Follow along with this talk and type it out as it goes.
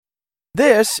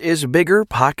This is Bigger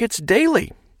Pockets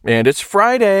Daily, and it's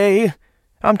Friday.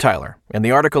 I'm Tyler, and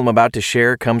the article I'm about to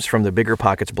share comes from the Bigger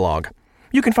Pockets blog.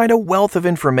 You can find a wealth of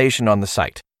information on the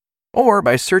site, or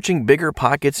by searching Bigger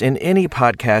Pockets in any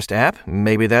podcast app.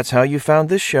 Maybe that's how you found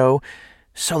this show.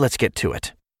 So let's get to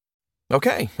it.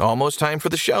 Okay, almost time for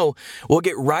the show. We'll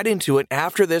get right into it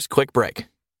after this quick break.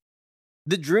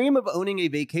 The dream of owning a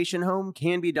vacation home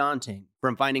can be daunting.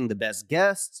 From finding the best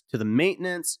guests, to the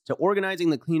maintenance, to organizing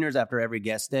the cleaners after every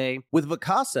guest stay, with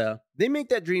Vacasa, they make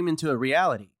that dream into a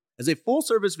reality. As a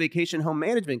full-service vacation home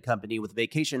management company with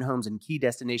vacation homes in key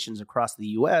destinations across the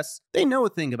U.S., they know a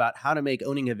thing about how to make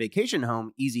owning a vacation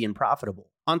home easy and profitable.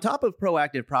 On top of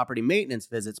proactive property maintenance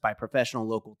visits by professional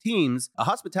local teams, a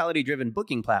hospitality-driven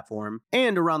booking platform,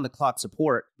 and around-the-clock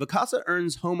support, Vacasa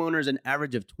earns homeowners an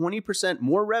average of 20%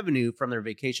 more revenue from their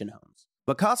vacation homes.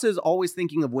 Vacasa is always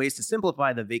thinking of ways to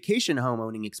simplify the vacation home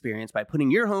owning experience by putting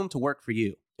your home to work for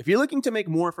you. If you're looking to make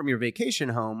more from your vacation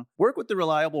home, work with the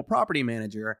reliable property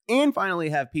manager, and finally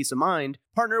have peace of mind,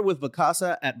 partner with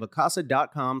Vacasa at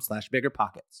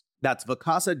vacasa.com/biggerpockets. That's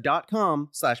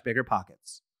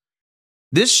vacasa.com/biggerpockets.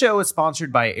 This show is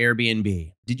sponsored by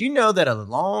Airbnb. Did you know that a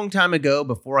long time ago,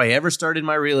 before I ever started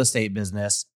my real estate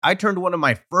business, I turned one of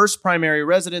my first primary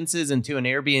residences into an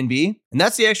Airbnb? And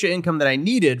that's the extra income that I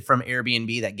needed from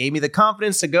Airbnb that gave me the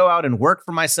confidence to go out and work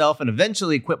for myself and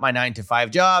eventually quit my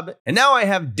 9-to-5 job. And now I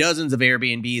have dozens of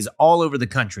Airbnbs all over the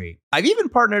country. I've even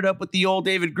partnered up with the old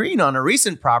David Green on a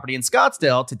recent property in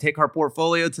Scottsdale to take our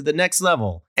portfolio to the next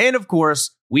level. And of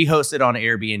course, we host it on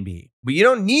Airbnb. But you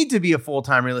don't need to be a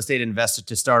full-time real estate investor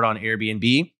to start on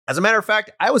Airbnb. As a matter of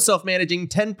fact, I was self-managing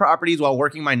 10 properties while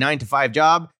working my 9-to-5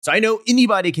 job, so I know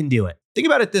anybody can do it. Think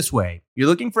about it this way. You're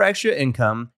looking for extra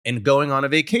income and going on a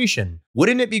vacation.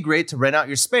 Wouldn't it be great to rent out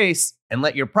your space and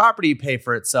let your property pay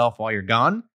for itself while you're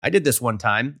gone? I did this one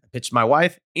time. I pitched my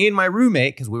wife and my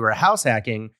roommate, because we were house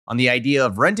hacking, on the idea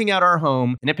of renting out our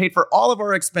home, and it paid for all of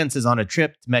our expenses on a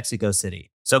trip to Mexico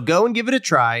City. So go and give it a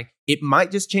try. It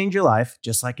might just change your life,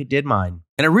 just like it did mine.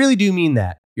 And I really do mean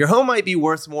that. Your home might be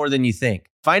worth more than you think.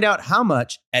 Find out how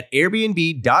much at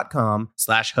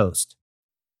airbnb.com/host.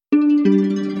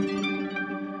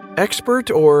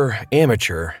 Expert or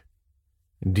amateur?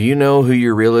 Do you know who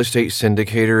your real estate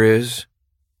syndicator is?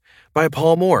 By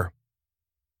Paul Moore.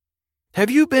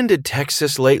 Have you been to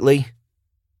Texas lately?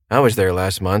 I was there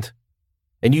last month,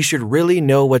 and you should really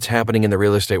know what's happening in the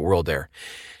real estate world there.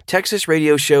 Texas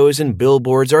radio shows and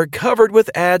billboards are covered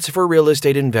with ads for real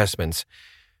estate investments.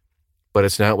 But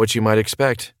it's not what you might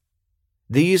expect.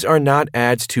 These are not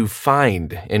ads to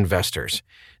find investors.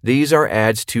 These are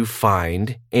ads to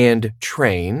find and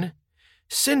train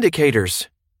syndicators.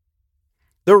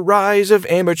 The rise of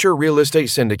amateur real estate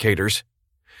syndicators.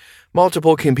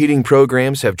 Multiple competing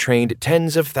programs have trained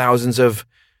tens of thousands of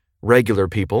regular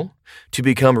people to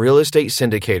become real estate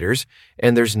syndicators,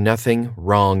 and there's nothing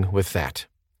wrong with that.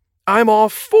 I'm all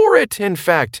for it, in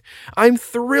fact. I'm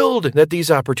thrilled that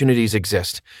these opportunities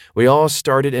exist. We all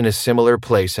started in a similar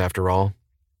place, after all.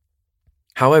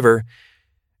 However,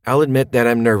 I'll admit that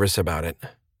I'm nervous about it.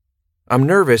 I'm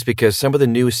nervous because some of the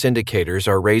new syndicators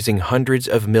are raising hundreds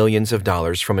of millions of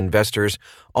dollars from investors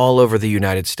all over the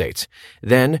United States,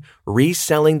 then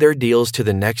reselling their deals to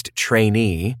the next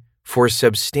trainee for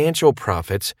substantial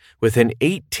profits within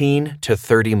 18 to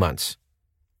 30 months.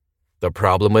 The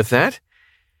problem with that?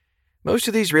 Most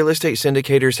of these real estate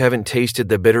syndicators haven't tasted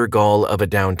the bitter gall of a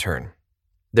downturn.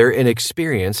 Their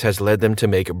inexperience has led them to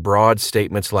make broad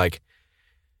statements like,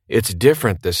 "It's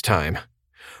different this time.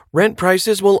 Rent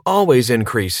prices will always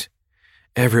increase.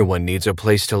 Everyone needs a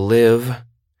place to live.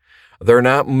 They're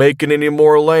not making any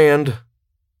more land."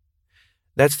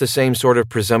 That's the same sort of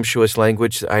presumptuous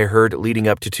language I heard leading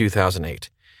up to 2008.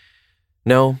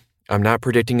 No, I'm not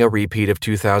predicting a repeat of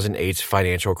 2008's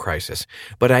financial crisis,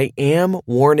 but I am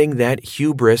warning that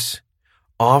hubris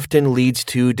often leads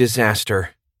to disaster.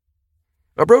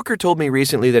 A broker told me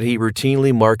recently that he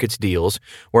routinely markets deals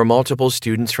where multiple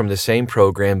students from the same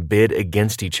program bid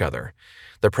against each other.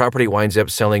 The property winds up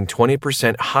selling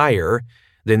 20% higher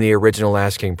than the original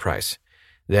asking price.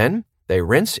 Then they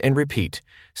rinse and repeat,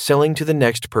 selling to the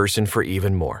next person for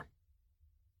even more.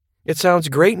 It sounds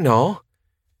great and all,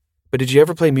 but did you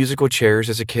ever play musical chairs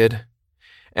as a kid?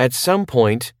 At some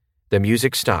point, the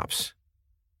music stops.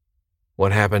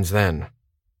 What happens then?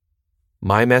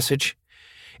 My message?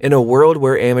 In a world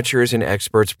where amateurs and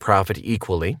experts profit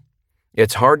equally,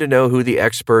 it's hard to know who the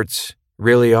experts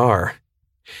really are.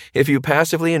 If you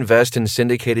passively invest in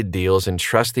syndicated deals and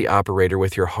trust the operator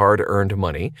with your hard-earned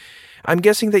money, I'm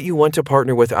guessing that you want to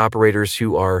partner with operators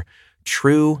who are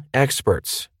true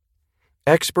experts.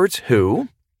 Experts who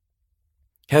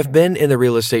have been in the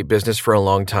real estate business for a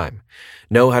long time,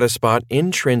 know how to spot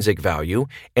intrinsic value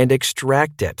and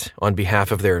extract it on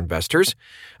behalf of their investors,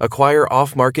 acquire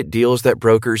off-market deals that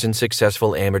brokers and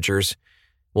successful amateurs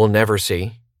will never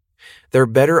see. They're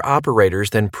better operators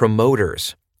than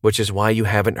promoters, which is why you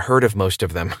haven't heard of most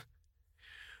of them.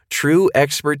 True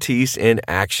expertise in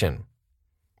action.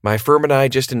 My firm and I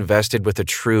just invested with a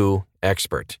true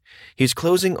expert. He's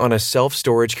closing on a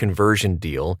self-storage conversion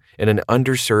deal in an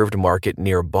underserved market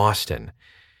near Boston.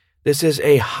 This is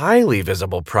a highly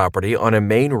visible property on a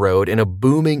main road in a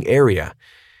booming area.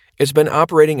 It's been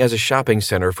operating as a shopping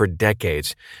center for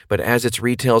decades, but as its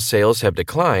retail sales have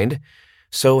declined,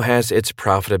 so has its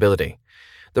profitability.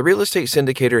 The real estate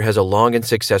syndicator has a long and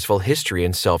successful history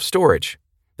in self-storage.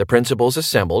 The principals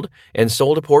assembled and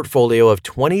sold a portfolio of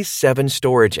 27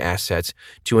 storage assets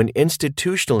to an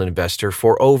institutional investor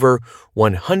for over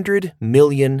 $100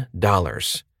 million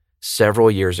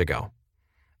several years ago.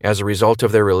 As a result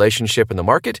of their relationship in the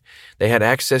market, they had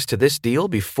access to this deal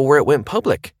before it went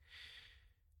public.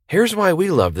 Here's why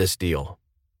we love this deal.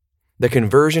 The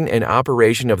conversion and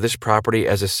operation of this property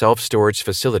as a self-storage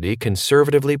facility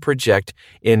conservatively project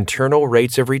internal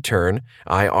rates of return,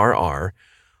 IRR,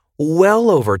 well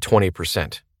over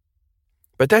 20%.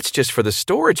 But that's just for the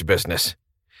storage business.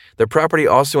 The property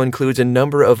also includes a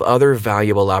number of other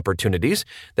valuable opportunities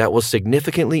that will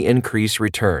significantly increase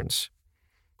returns.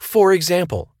 For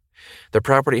example, the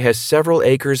property has several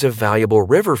acres of valuable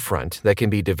riverfront that can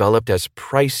be developed as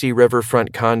pricey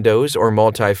riverfront condos or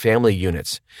multifamily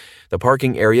units. The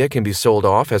parking area can be sold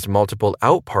off as multiple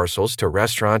outparcels to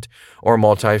restaurant or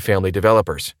multifamily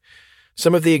developers.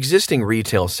 Some of the existing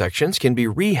retail sections can be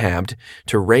rehabbed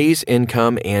to raise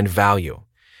income and value.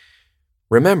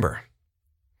 Remember,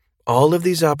 all of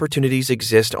these opportunities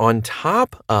exist on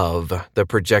top of the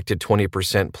projected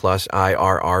 20% plus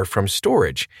IRR from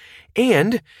storage.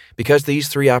 And because these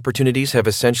three opportunities have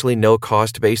essentially no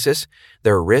cost basis,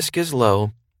 their risk is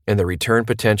low and the return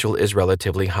potential is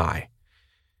relatively high.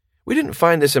 We didn't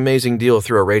find this amazing deal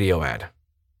through a radio ad,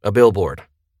 a billboard,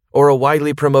 or a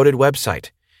widely promoted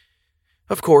website.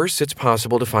 Of course, it's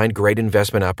possible to find great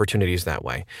investment opportunities that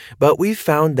way, but we've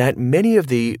found that many of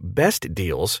the best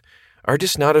deals are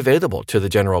just not available to the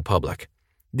general public.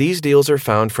 These deals are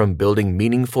found from building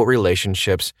meaningful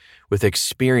relationships with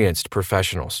experienced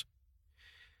professionals.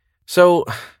 So,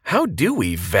 how do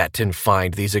we vet and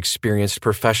find these experienced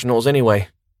professionals anyway?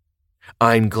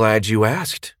 I'm glad you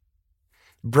asked.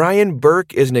 Brian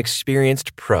Burke is an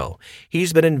experienced pro.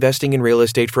 He's been investing in real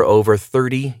estate for over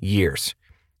 30 years.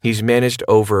 He's managed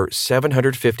over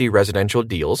 750 residential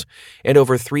deals and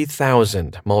over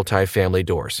 3,000 multifamily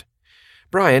doors.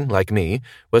 Brian, like me,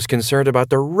 was concerned about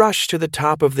the rush to the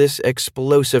top of this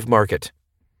explosive market.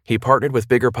 He partnered with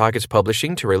BiggerPockets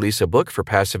Publishing to release a book for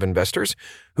passive investors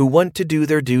who want to do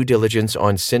their due diligence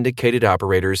on syndicated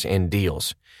operators and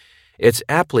deals. It's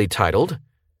aptly titled,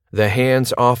 The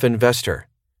Hands-Off Investor,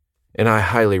 and I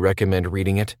highly recommend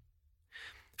reading it.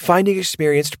 Finding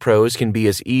experienced pros can be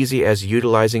as easy as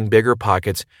utilizing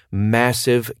BiggerPockets'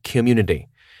 massive community.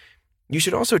 You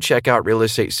should also check out real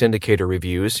estate syndicator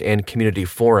reviews and community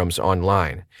forums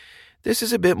online. This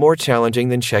is a bit more challenging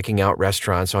than checking out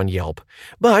restaurants on Yelp,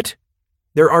 but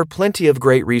there are plenty of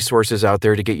great resources out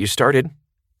there to get you started.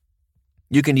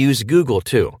 You can use Google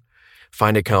too.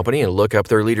 Find a company and look up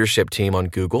their leadership team on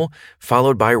Google,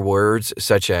 followed by words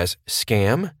such as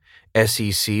scam,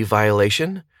 SEC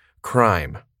violation,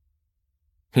 crime.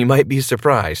 You might be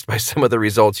surprised by some of the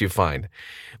results you find.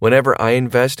 Whenever I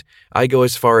invest, I go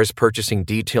as far as purchasing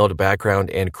detailed background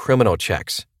and criminal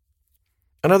checks.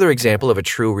 Another example of a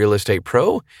true real estate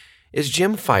pro is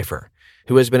Jim Pfeiffer,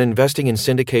 who has been investing in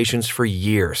syndications for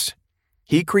years.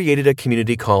 He created a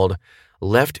community called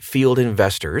Left Field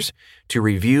Investors to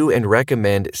review and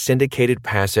recommend syndicated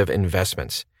passive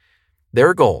investments.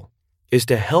 Their goal is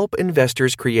to help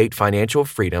investors create financial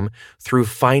freedom through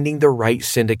finding the right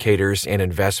syndicators and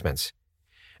investments.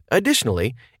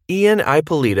 Additionally, Ian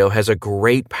Ippolito has a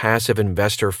great passive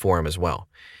investor forum as well.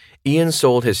 Ian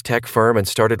sold his tech firm and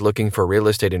started looking for real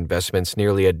estate investments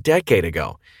nearly a decade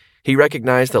ago. He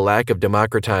recognized the lack of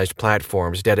democratized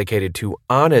platforms dedicated to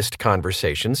honest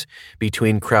conversations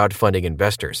between crowdfunding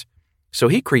investors. So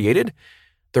he created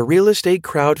the Real Estate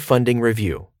Crowdfunding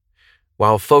Review.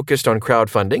 While focused on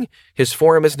crowdfunding, his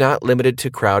forum is not limited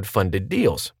to crowd-funded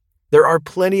deals. There are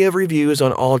plenty of reviews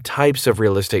on all types of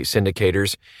real estate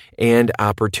syndicators and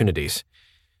opportunities.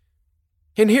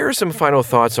 And here are some final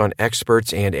thoughts on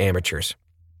experts and amateurs.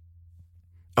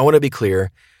 I want to be clear,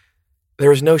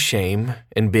 there is no shame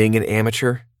in being an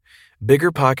amateur.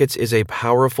 BiggerPockets is a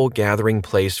powerful gathering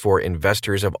place for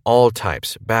investors of all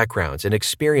types, backgrounds, and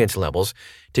experience levels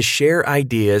to share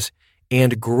ideas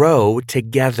and grow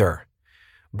together.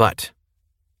 But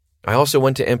I also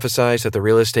want to emphasize that the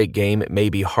real estate game may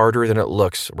be harder than it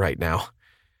looks right now.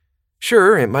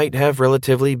 Sure, it might have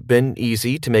relatively been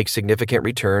easy to make significant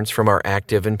returns from our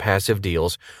active and passive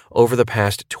deals over the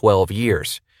past 12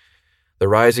 years. The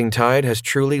rising tide has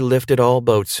truly lifted all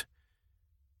boats.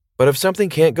 But if something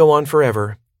can't go on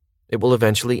forever, it will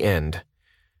eventually end.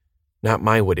 Not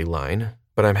my witty line,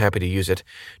 but I'm happy to use it.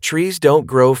 Trees don't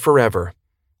grow forever.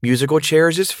 Musical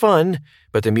chairs is fun,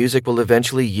 but the music will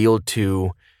eventually yield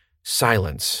to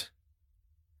silence.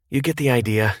 You get the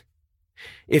idea.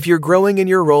 If you're growing in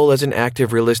your role as an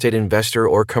active real estate investor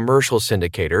or commercial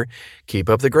syndicator, keep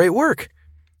up the great work.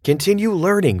 Continue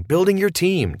learning, building your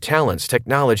team, talents,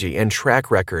 technology, and track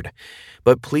record.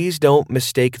 But please don't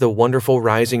mistake the wonderful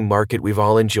rising market we've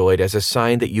all enjoyed as a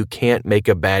sign that you can't make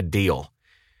a bad deal.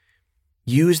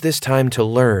 Use this time to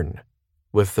learn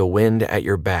with the wind at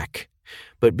your back,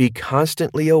 but be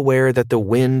constantly aware that the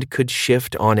wind could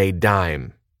shift on a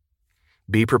dime.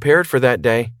 Be prepared for that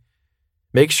day.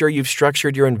 Make sure you've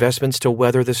structured your investments to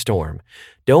weather the storm.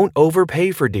 Don't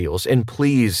overpay for deals, and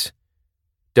please,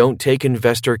 don't take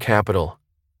investor capital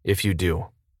if you do.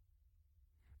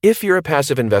 If you're a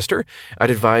passive investor, I'd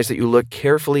advise that you look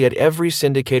carefully at every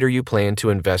syndicator you plan to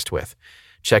invest with.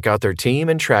 Check out their team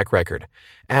and track record.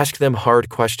 Ask them hard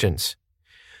questions.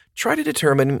 Try to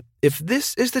determine if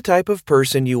this is the type of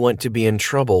person you want to be in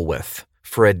trouble with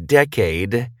for a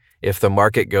decade if the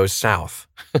market goes south.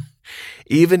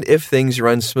 Even if things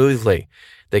run smoothly,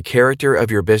 the character of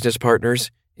your business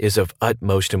partners is of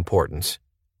utmost importance.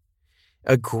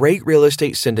 A great real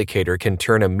estate syndicator can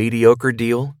turn a mediocre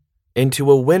deal into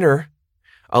a winner.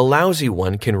 A lousy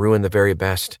one can ruin the very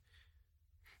best.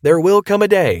 There will come a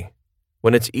day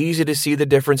when it's easy to see the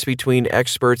difference between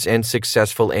experts and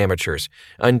successful amateurs.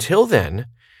 Until then,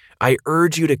 I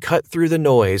urge you to cut through the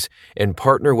noise and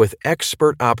partner with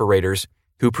expert operators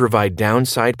who provide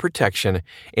downside protection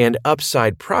and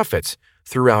upside profits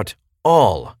throughout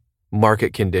all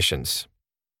market conditions.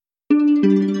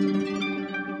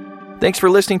 Thanks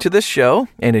for listening to this show,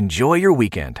 and enjoy your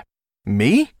weekend.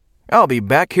 Me? I'll be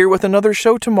back here with another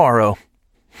show tomorrow.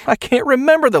 I can't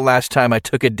remember the last time I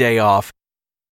took a day off.